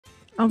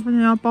老父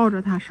亲要抱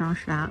着它上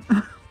山。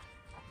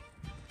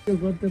这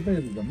哥这辈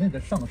子怎么也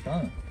得上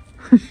山。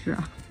是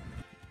啊。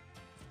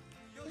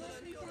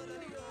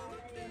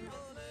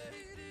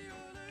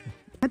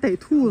还逮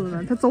兔子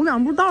呢，它走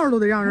2步道都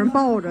得让人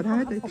抱着，它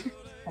还得。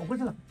跑过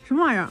去了。什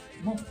么玩意儿？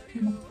猫，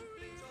黑猫。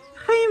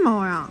黑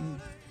猫呀，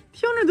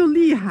听着就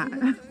厉害。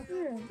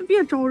就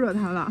别招惹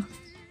它了。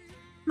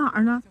哪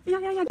儿呢？哎呀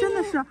呀呀，真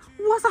的是！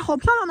哇塞，好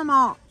漂亮的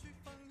猫。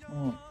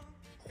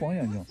黄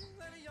眼睛。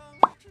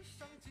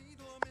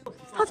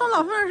它从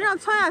老妇人身上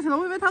窜下去了，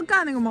我以为它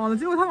干那个猫呢，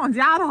结果它往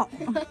家跑。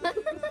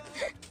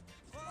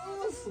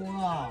死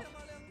了！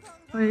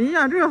哎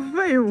呀，这个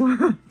废物！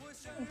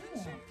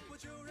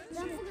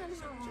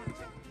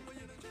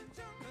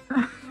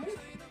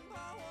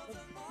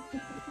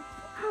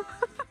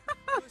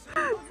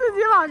自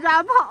己往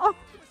家跑。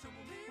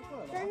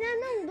咱家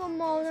那么多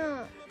猫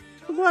呢，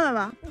快过来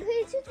吧！你可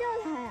以去叫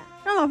它呀。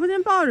让老父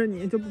亲抱着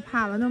你就不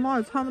怕了，那猫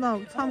也窜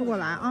不过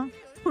来啊！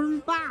村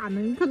霸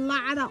呢？你可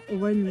拉倒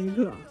吧，你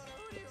可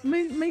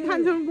没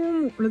看清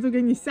公母了，就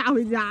给你吓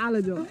回家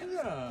了就。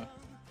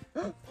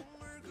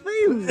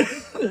废物，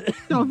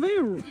小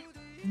废物！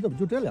你怎么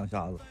就这2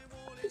下子？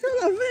这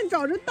老父亲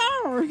找着道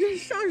儿，这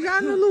上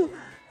山的路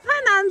太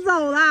难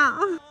走了。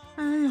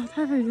哎呀，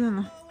太费劲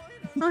了，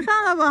能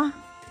上来吧？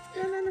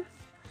来。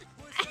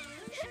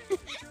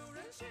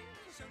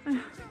哎呀，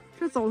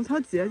这走了条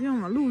捷径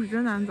嘛，路是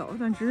真难走，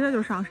但直接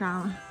就上山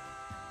了。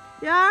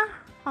燕儿，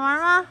好玩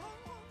吗？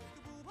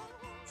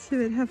气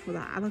味太复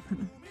杂了，可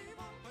能。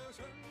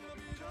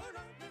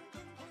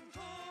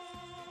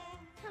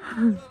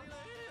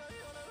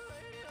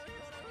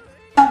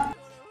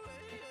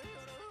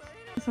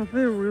小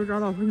废物又找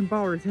老父亲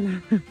抱着去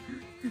了。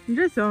你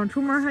这行，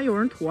出门还有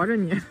人驮着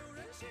你。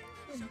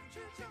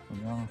怎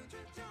么样？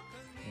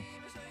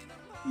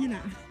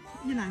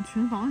一览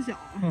群芳晓。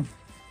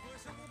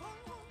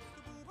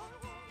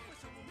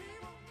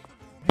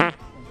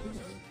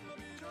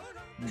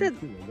这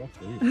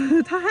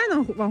他还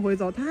能往回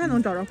走，他还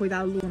能找着回家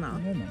的路呢？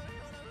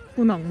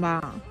不能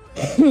吧？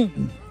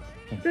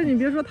这你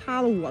别说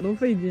他了，我都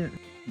费劲。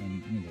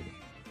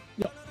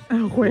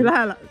哎，回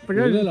来了，不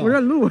认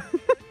路。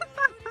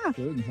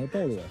觉得你还抱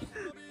着我。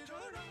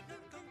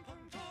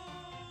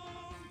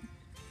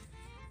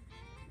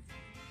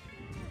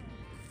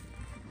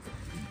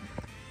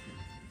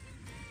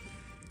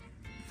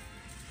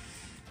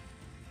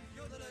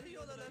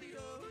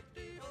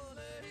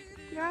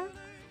呀！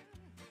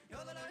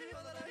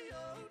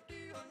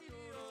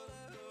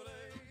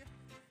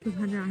就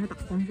他这样还打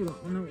黄鼠狼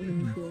呢，我跟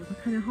你说，他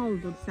看见耗子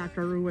都吓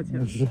真儿过去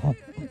了。是啊。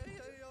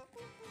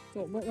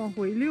走吧，往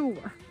回溜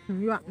吧，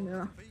挺远的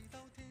了。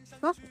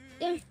走，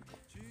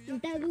你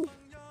带路，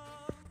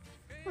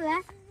过来。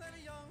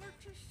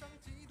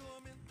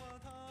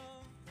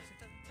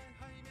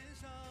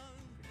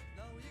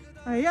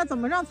哎呀，怎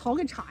么让草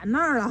给缠那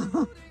儿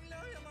了？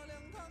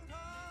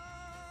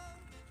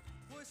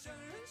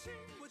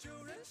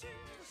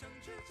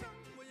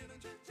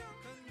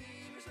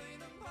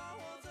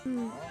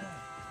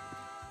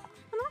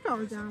他能找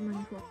着家吗？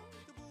你说？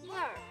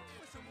哪儿？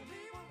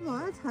老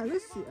爱踩着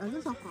雪，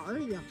跟小孩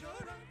一样。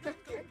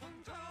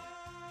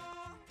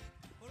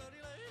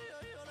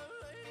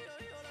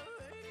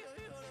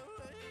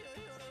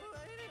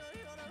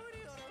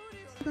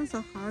跟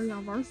小孩一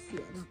样玩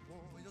雪呢。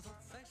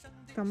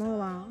感冒了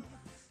吧？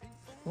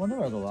往那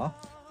边走啊，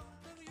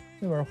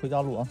那边回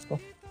家路啊，走。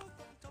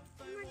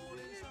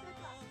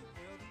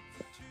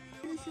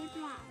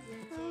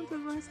这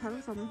边还踩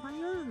了小梅花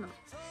印呢。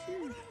是，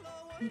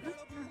你看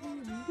那还有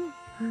一个。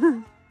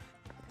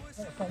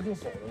上路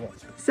走了我。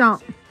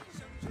像。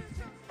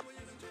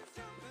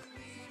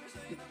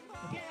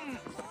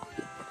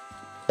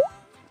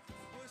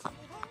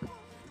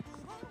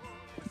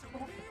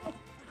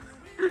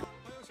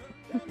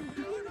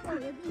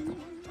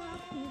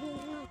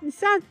你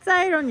下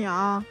栽着你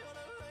啊，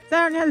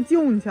栽着你还得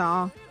救你去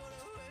啊！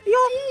哟，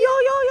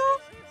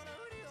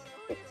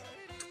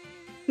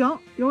行，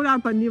有点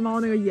本地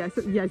猫那个野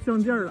性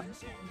劲儿了。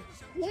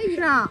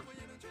是啊。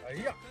哎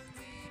呀，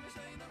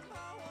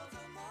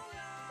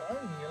全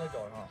泥了脚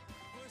上。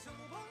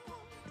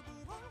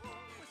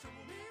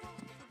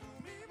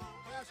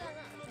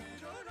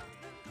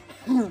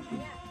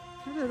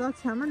还得到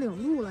前面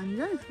领路了，你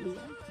认识路？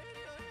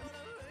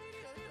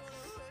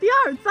第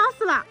二，脏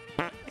死了。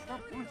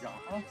不是假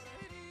啊！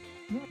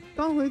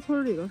刚回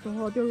村里的时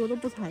候，弟哥都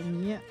不踩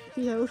泥，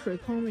地下有水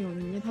坑子有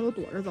泥，他都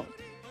躲着走。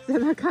现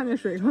在看见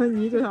水坑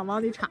泥就想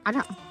往里插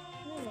插。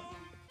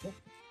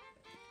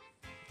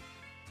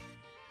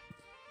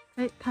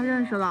哎，他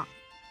认识了，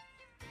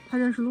他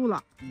认识路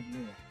了。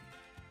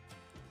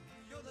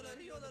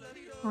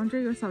往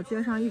这个小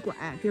街上一拐，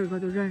弟哥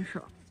就认识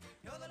了。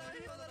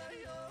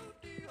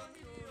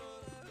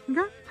你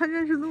看，他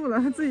认识路了，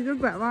他自己就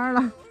拐弯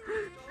了，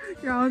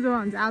然后就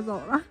往家走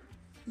了。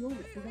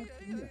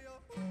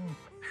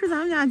是咱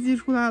们家鸡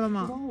出来了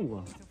吗？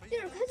就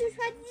是快去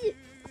刷鸡。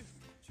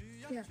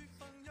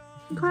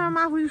你快让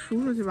妈回去数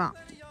数去吧。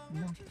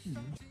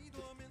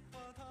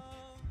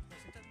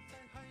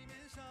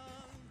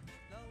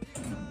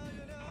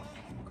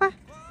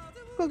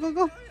go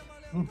go go。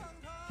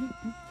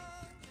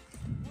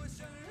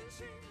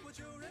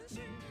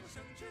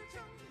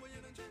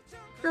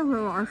这回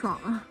玩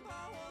爽了，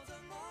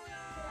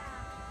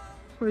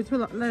回去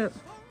了，累了，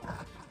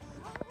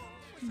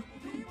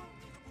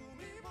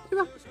去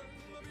吧。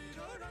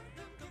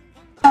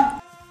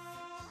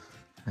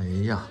哎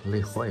呀，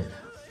累坏了。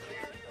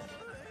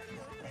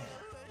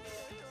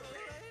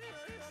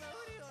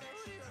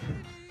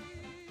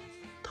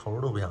头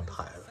都不想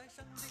抬了。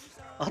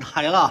啊，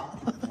抬了。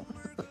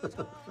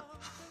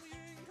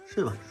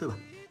睡吧，睡吧。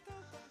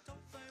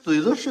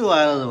嘴都睡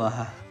歪了是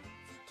吧？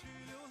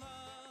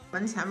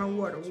门前面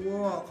卧着，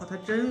我靠，它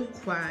真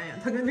宽呀！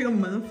它跟这个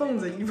门缝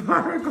子一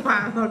般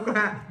宽了，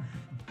快！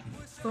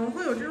怎么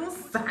会有这种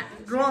伞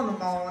状的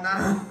猫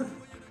呢？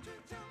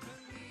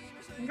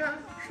你看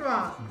是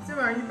吧？基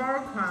本上一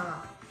般宽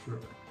了。是。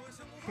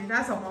谁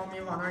家小猫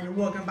咪往那儿一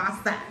卧，跟把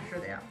伞似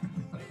的呀？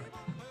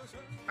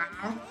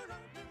啊！